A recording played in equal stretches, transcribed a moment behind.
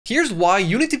Here's why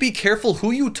you need to be careful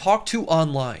who you talk to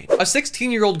online. A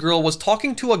 16-year-old girl was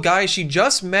talking to a guy she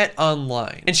just met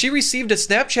online, and she received a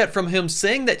Snapchat from him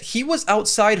saying that he was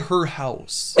outside her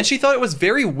house. And she thought it was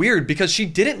very weird because she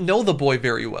didn't know the boy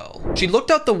very well. She looked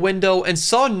out the window and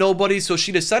saw nobody, so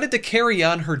she decided to carry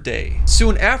on her day.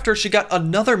 Soon after, she got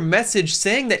another message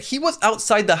saying that he was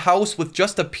outside the house with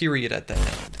just a period at the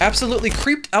end. Absolutely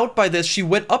creeped out by this, she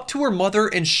went up to her mother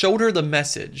and showed her the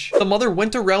message. The mother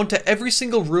went around to every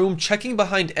single room, checking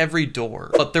behind every door,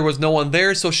 but there was no one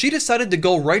there, so she decided to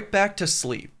go right back to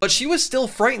sleep. But she was still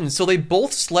frightened, so they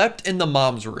both slept in the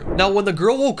mom's room. Now, when the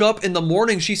girl woke up in the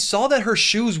morning, she saw that her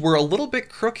shoes were a little bit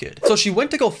crooked. So she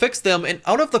went to go fix them, and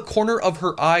out of the corner of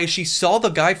her eye, she saw the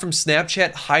guy from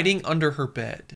Snapchat hiding under her bed.